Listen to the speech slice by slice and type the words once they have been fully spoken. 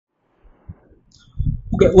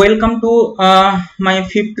Okay, welcome to my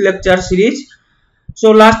fifth lecture series.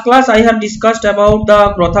 So last class I have discussed about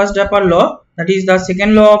the Grothaus-Draper law, that is the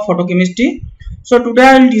second law of photochemistry. So today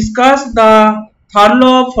I will discuss the third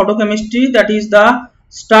law of photochemistry, that is the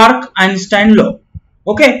Stark-Einstein law.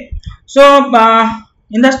 Okay, so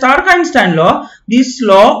in the Stark-Einstein law, this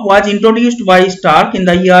law was introduced by Stark in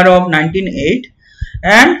the year of 1908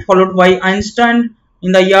 and followed by Einstein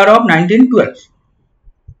in the year of 1912.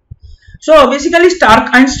 So basically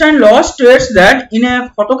Stark-Einstein law states that in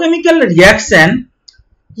a photochemical reaction,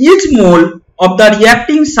 each mole of the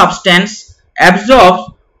reacting substance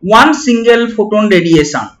absorbs one single photon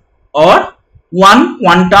radiation or one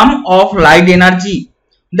quantum of light energy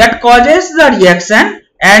that causes the reaction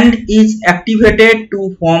and is activated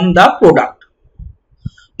to form the product.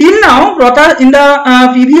 Till now, in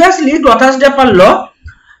the previously Grothaus-Draper law,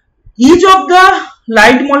 each of the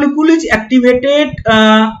light molecule is activated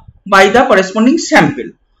by the corresponding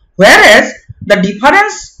sample, whereas the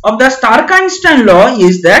difference of the Stark-Einstein law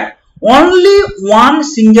is that only one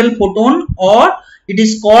single photon, or it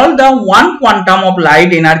is called the one quantum of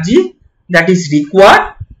light energy, that is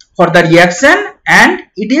required for the reaction, and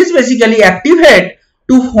it is basically activated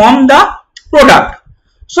to form the product.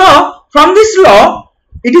 So from this law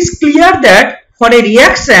it is clear that for a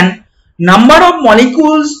reaction, number of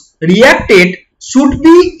molecules reacted should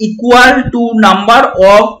be equal to number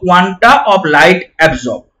of quanta of light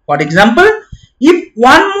absorbed. For example, if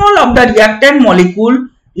 1 mole of the reactant molecule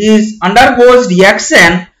undergoes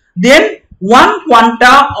reaction, then 1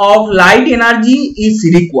 quanta of light energy is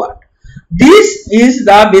required. This is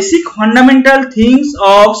the basic fundamental things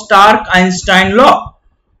of Stark-Einstein law.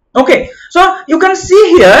 Okay, so you can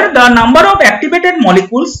see here the number of activated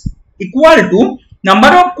molecules equal to number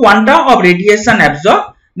of quanta of radiation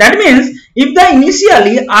absorbed. That means if the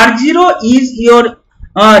initially R0 is your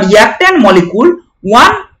reactant molecule,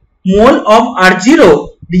 1 mole of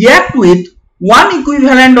R0 react with 1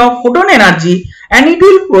 equivalent of photon energy and it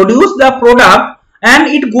will produce the product and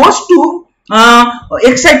it goes to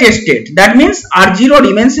excited state. That means R0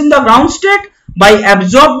 remains in the ground state. By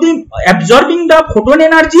absorbing the photon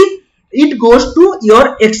energy, it goes to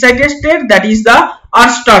your excited state, that is the R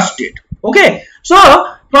star state. Okay, so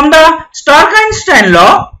from the Stark-Einstein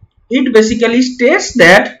law, it basically states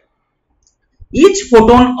that each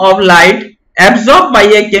photon of light absorbed by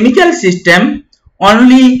a chemical system,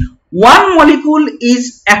 only one molecule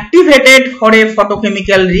is activated for a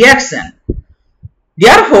photochemical reaction.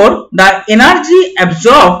 Therefore, the energy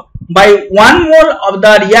absorbed by 1 mole of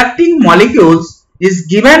the reacting molecules is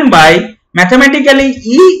given by mathematically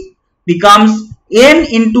E becomes N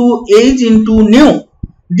into H into nu.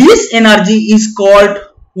 This energy is called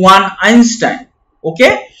 1 Einstein.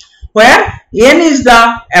 Okay, where N is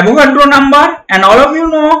the Avogadro number, and all of you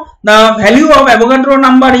know the value of Avogadro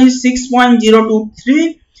number is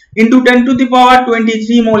 6.023 into 10 to the power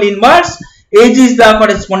 23 mole inverse. H is the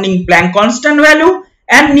corresponding Planck constant value,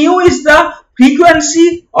 and nu is the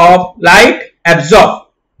frequency of light absorbed.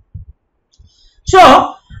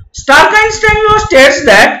 So Stark-Einstein law states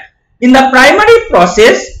that in the primary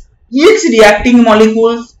process, each reacting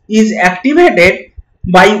molecule is activated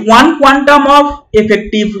by 1 quantum of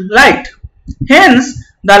effective light. Hence,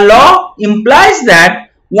 the law implies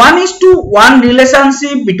that 1:1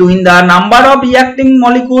 relationship between the number of reacting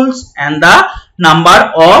molecules and the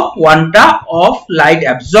number of quanta of light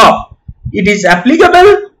absorbed. It is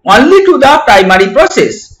applicable only to the primary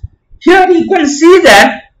process. Here you can see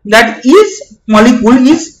that each molecule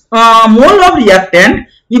is mole of reactant.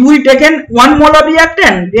 If we take 1 mole of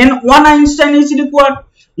reactant, then 1 Einstein is required.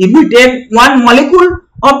 If we take 1 molecule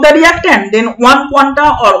of the reactant, then 1 quanta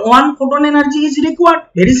or 1 photon energy is required.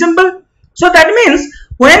 Very simple. So that means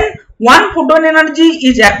when 1 photon energy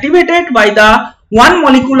is activated by the 1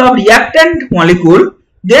 molecule of reactant molecule,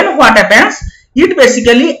 then what happens? It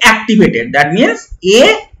basically activated. That means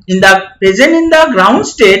A present in the ground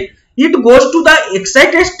state, it goes to the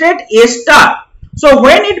excited state A star. So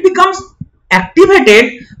when it becomes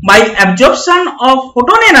activated by absorption of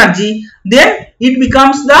photon energy, then it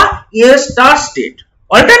becomes the A star state.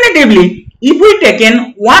 Alternatively, if we take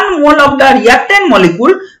 1 mole of the reactant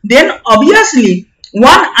molecule, then obviously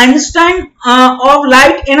 1 Einstein of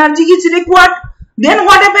light energy is required. Then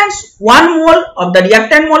what happens? 1 mole of the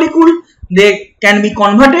reactant molecule, they can be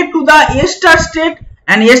converted to the A star state,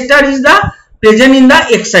 and A star is the present in the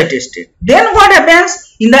excited state. Then what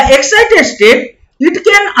happens? In the excited state, it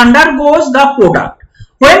can undergoes the product.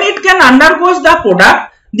 When it can undergoes the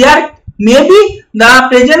product, there may be the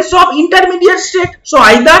presence of intermediate state. So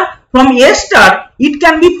either from A star, it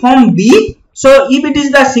can be form B. So if it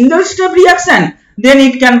is the single step reaction, then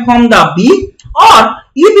it can form the B, or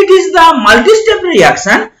if it is the multi-step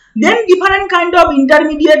reaction, then different kind of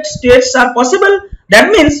intermediate states are possible.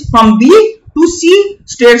 That means from B to C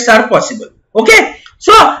states are possible. Okay.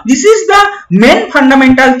 So this is the main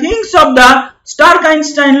fundamental things of the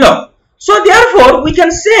Stark-Einstein law. So therefore we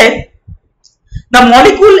can say the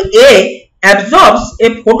molecule A absorbs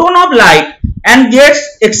a photon of light and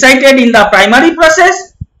gets excited in the primary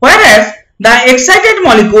process, whereas the excited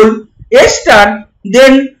molecule A star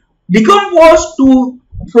then decomposes to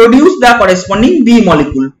produce the corresponding B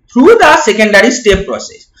molecule through the secondary step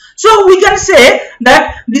process. So we can say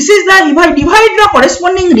that this is the, if I divide the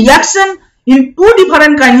corresponding reaction in two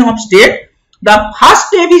different kinds of state, the first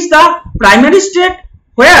step is the primary state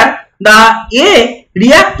where the A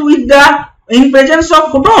react with the, in presence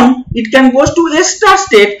of photon, it can goes to A star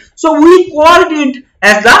state. So we called it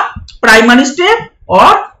as the primary step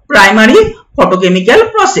or primary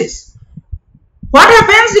photochemical process. What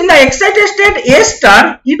happens in the excited state A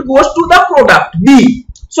star? It goes to the product B.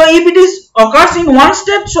 So if it is occurs in one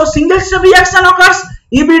step, so single step reaction occurs.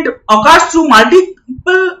 If it occurs through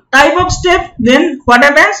multiple type of step, then what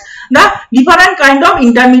happens? The different kind of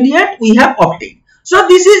intermediate we have obtained. So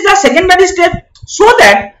this is the secondary step, so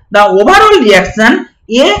that the overall reaction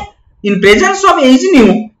A in presence of H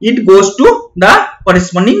nu, it goes to the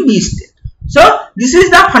corresponding B state. So this is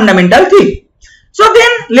the fundamental thing. So then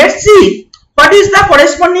let's see what is the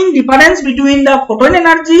corresponding difference between the photon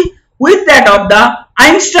energy with that of the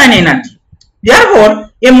Einstein energy.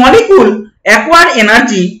 Therefore, a molecule acquire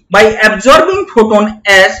energy by absorbing photon,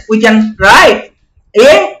 as we can write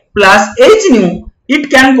A plus H nu, it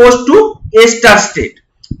can goes to A star state.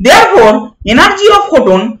 Therefore, energy of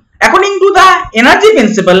photon, according to the energy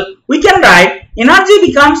principle, we can write energy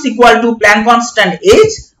becomes equal to Planck constant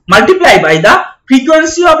H multiplied by the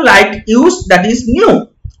frequency of light used, that is nu,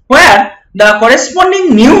 where the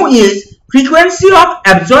corresponding nu is frequency of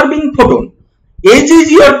absorbing photon. H is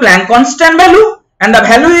your Planck constant value and the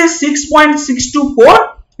value is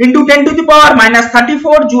 6.624 into 10 to the power minus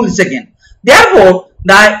 34 joule second. Therefore,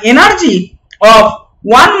 the energy of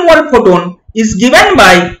 1 mole photon is given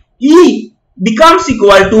by E becomes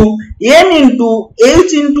equal to N into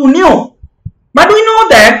H into nu. But we know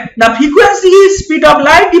that the frequency is speed of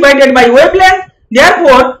light divided by wavelength.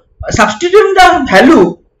 Therefore, substituting the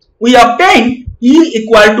value, we obtain E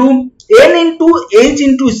equal to N into H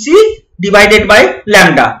into C divided by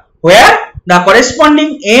lambda, where the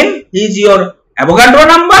corresponding N is your Avogadro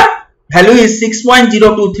number, value is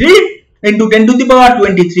 6.023 into 10 to the power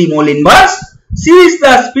 23 mole inverse. C is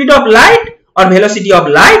the speed of light or velocity of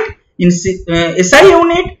light in SI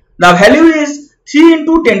unit. The value is 3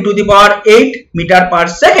 into 10 to the power 8 meter per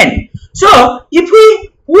second. So if we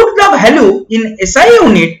put the value in SI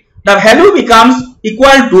unit, the value becomes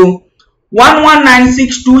equal to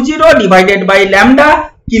 119620 divided by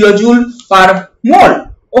lambda kilojoule per mole.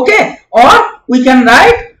 Okay, or we can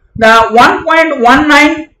write the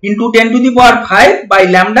 1.19 into 10 to the power 5 by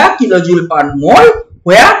lambda kilojoule per mole,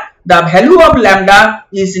 where the value of lambda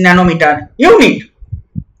is nanometer unit.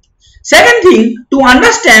 Second thing, to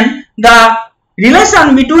understand the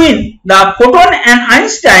relation between the photon and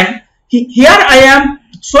Einstein, here I am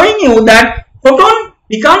showing you that photon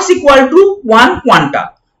becomes equal to 1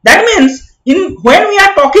 quanta. That means when we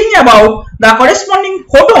are talking about the corresponding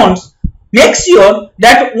photons, make sure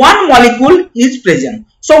that one molecule is present.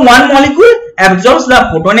 So one molecule absorbs the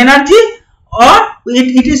photon energy, or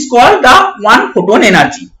it is called the one photon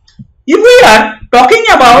energy. If we are talking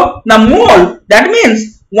about the mole, that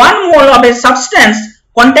means 1 mole of a substance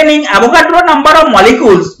containing Avogadro number of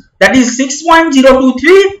molecules, that is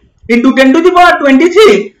 6.023 into 10 to the power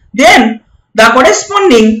 23, then the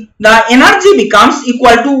corresponding the energy becomes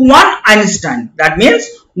equal to 1 Einstein. That means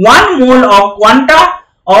 1 mole of quanta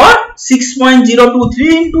or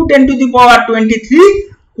 6.023 into 10 to the power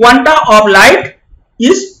 23 quanta of light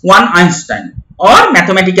is 1 Einstein, or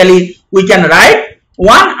mathematically we can write 1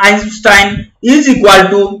 Einstein is equal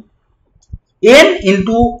to N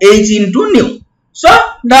into H into nu. So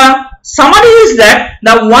the summary is that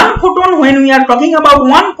the one photon, when we are talking about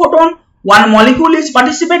one photon, one molecule is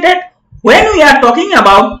participated. When we are talking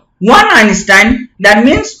about 1 Einstein, that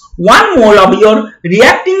means 1 mole of your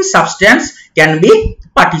reacting substance can be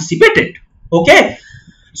participated. Okay.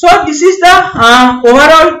 So this is the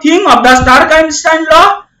overall thing of the Stark-Einstein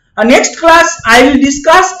law. Next class I will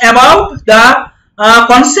discuss about the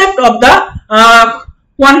concept of the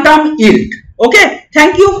quantum yield. Okay.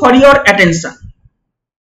 Thank you for your attention.